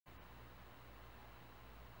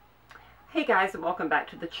Hey guys, and welcome back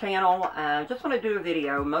to the channel. Just want to do a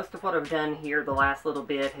video. Most of what I've done here the last little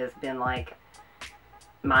bit has been like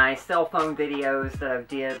my cell phone videos that I've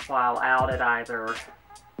did while out at either, a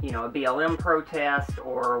BLM protest,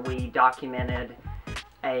 or we documented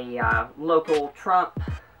a local Trump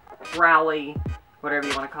rally, whatever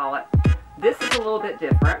you want to call it. This is a little bit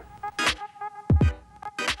different.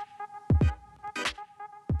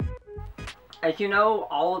 As you know,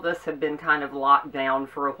 all of us have been kind of locked down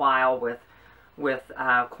for a while with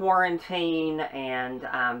quarantine and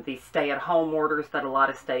the stay-at-home orders that a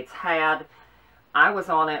lot of states had. I was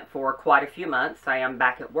on it for quite a few months. I am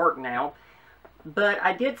back at work now, but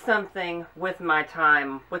I did something with my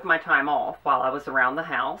time off while I was around the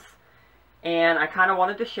house, and I kind of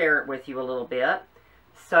wanted to share it with you a little bit.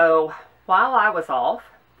 So while I was off,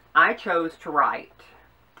 I chose to write.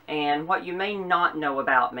 And what you may not know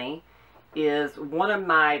about me is one of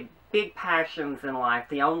my big passions in life,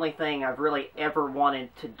 the only thing I've really ever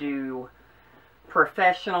wanted to do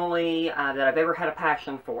professionally that I've ever had a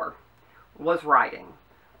passion for, was writing.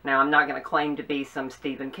 Now, I'm not going to claim to be some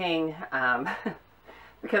Stephen King,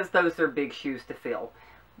 because those are big shoes to fill.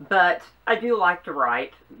 But I do like to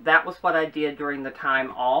write. That was what I did during the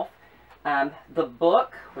time off. The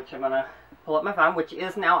book, which I'm going to pull up my phone, which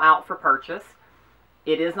is now out for purchase.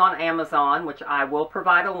 It is on Amazon, which I will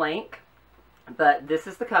provide a link. But this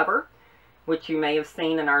is the cover, which you may have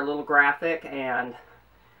seen in our little graphic, and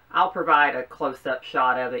I'll provide a close-up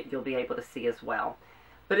shot of it you'll be able to see as well.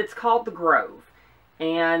 But it's called The Grove,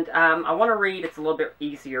 and I want to read. It's a little bit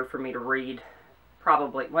easier for me to read,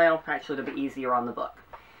 probably. Well, actually it'll be easier on the book.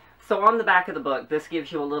 So on the back of the book, this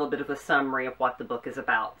gives you a little bit of a summary of what the book is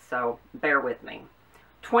about, so bear with me.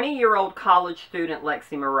 20-year-old college student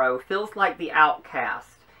Lexi Moreau feels like the outcast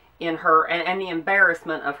in her, and the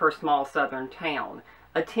embarrassment of her small southern town.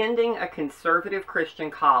 Attending a conservative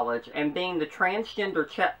Christian college and being the transgender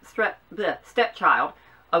stepchild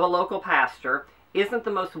of a local pastor isn't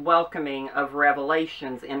the most welcoming of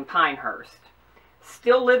revelations in Pinehurst.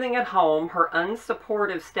 Still living at home, her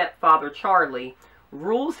unsupportive stepfather Charlie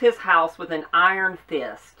rules his house with an iron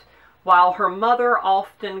fist, while her mother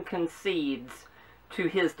often concedes to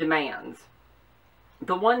his demands.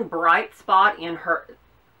 The one bright spot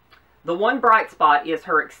is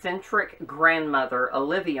her eccentric grandmother,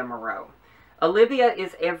 Olivia Moreau. Olivia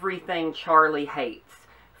is everything Charlie hates.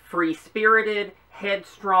 Free-spirited,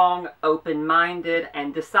 headstrong, open-minded,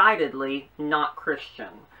 and decidedly not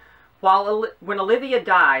Christian. When Olivia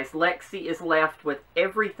dies, Lexi is left with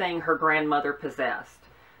everything her grandmother possessed.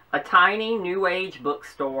 A tiny New Age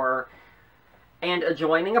bookstore and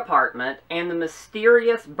adjoining apartment, and the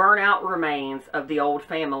mysterious burnt-out remains of the old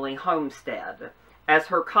family homestead. As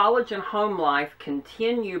her college and home life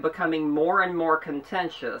continue becoming more and more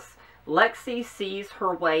contentious, Lexi sees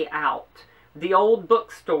her way out. The old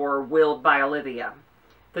bookstore willed by Olivia.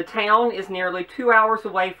 The town is nearly 2 hours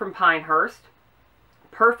away from Pinehurst,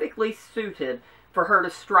 perfectly suited for her to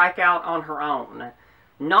strike out on her own.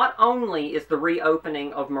 Not only is the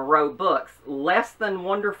reopening of Moreau Books less than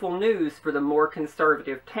wonderful news for the more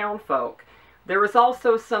conservative townfolk, there is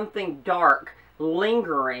also something dark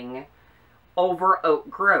lingering over Oak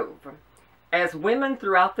Grove. As women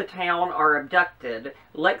throughout the town are abducted,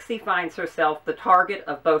 Lexi finds herself the target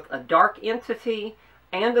of both a dark entity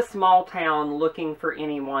and a small town looking for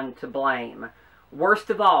anyone to blame. Worst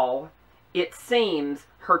of all, it seems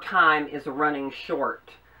her time is running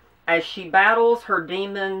short. As she battles her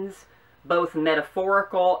demons, both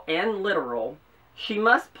metaphorical and literal, she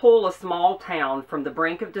must pull a small town from the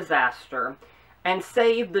brink of disaster and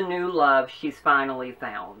save the new love she's finally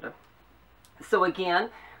found. So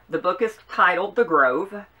again, the book is titled The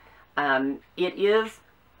Grove. It is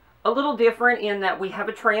a little different in that we have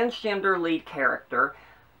a transgender lead character,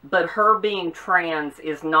 but her being trans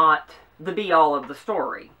is not the be-all of the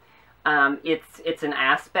story. It's an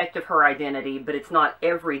aspect of her identity, but it's not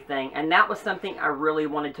everything, and that was something I really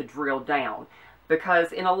wanted to drill down,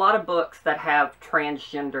 because in a lot of books that have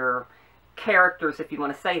transgender characters, if you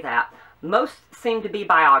want to say that, most seem to be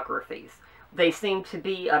biographies. They seem to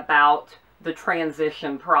be about the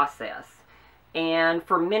transition process. And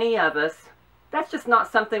for many of us, that's just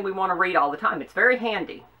not something we want to read all the time. It's very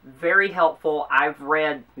handy, very helpful. I've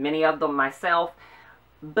read many of them myself,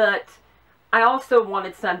 but I also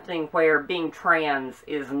wanted something where being trans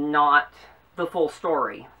is not the full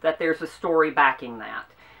story, that there's a story backing that.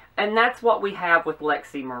 And that's what we have with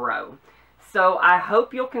Lexi Moreau. So I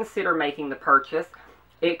hope you'll consider making the purchase.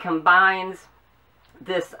 It combines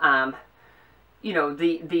this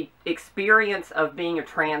the experience of being a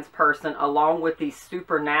trans person along with these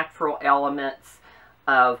supernatural elements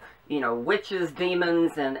of, you know, witches,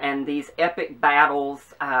 demons, and these epic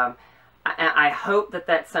battles. I hope that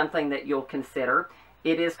that's something that you'll consider.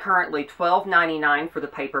 It is currently $12.99 for the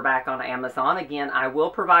paperback on Amazon. Again, I will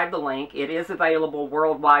provide the link. It is available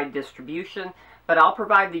worldwide distribution, but I'll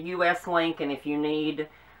provide the U.S. link, and if you need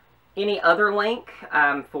any other link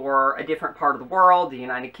for a different part of the world, the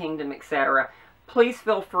United Kingdom, etc., please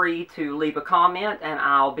feel free to leave a comment, and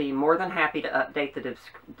I'll be more than happy to update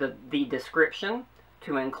the description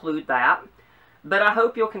to include that. But I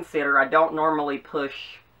hope you'll consider, I don't normally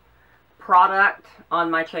push product on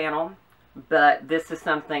my channel, but this is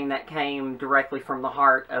something that came directly from the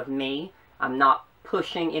heart of me. I'm not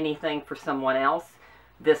pushing anything for someone else.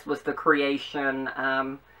 This was the creation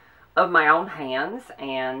of my own hands,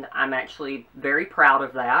 and I'm actually very proud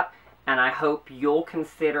of that, and I hope you'll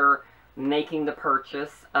consider making the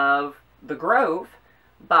purchase of The Grove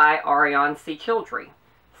by Ariane C. Childry.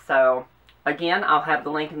 So, again, I'll have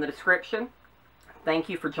the link in the description. Thank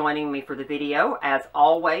you for joining me for the video. As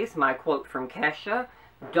always, my quote from Kesha,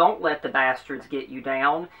 don't let the bastards get you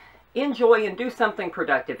down. Enjoy and do something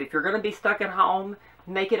productive. If you're going to be stuck at home,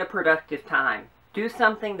 make it a productive time. Do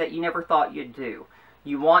something that you never thought you'd do.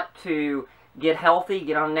 You want to get healthy,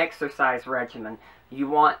 get on an exercise regimen. You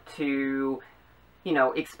want to, you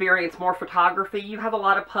know, experience more photography. You have a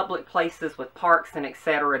lot of public places with parks and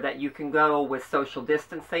etc. that you can go with social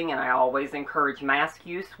distancing, and I always encourage mask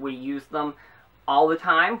use. We use them all the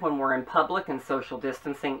time when we're in public and social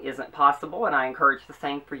distancing isn't possible, and I encourage the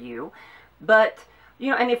same for you. But, you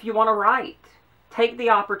know, and if you want to write, take the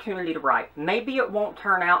opportunity to write. Maybe it won't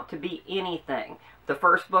turn out to be anything. The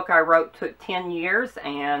first book I wrote took 10 years,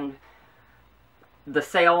 and the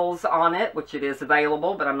sales on it, which it is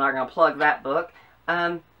available, but I'm not going to plug that book,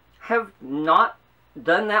 have not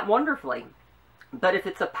done that wonderfully. But if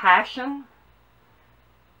it's a passion,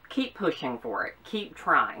 keep pushing for it. Keep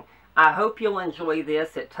trying. I hope you'll enjoy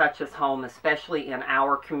this. It touches home, especially in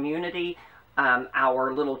our community,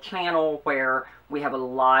 our little channel where we have a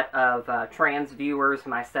lot of trans viewers,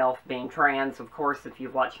 myself being trans, of course, if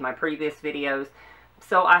you've watched my previous videos.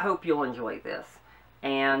 So I hope you'll enjoy this.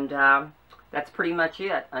 And that's pretty much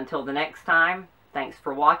it. Until the next time, thanks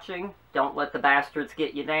for watching. Don't let the bastards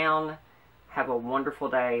get you down. Have a wonderful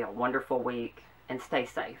day, a wonderful week, and stay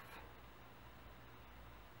safe.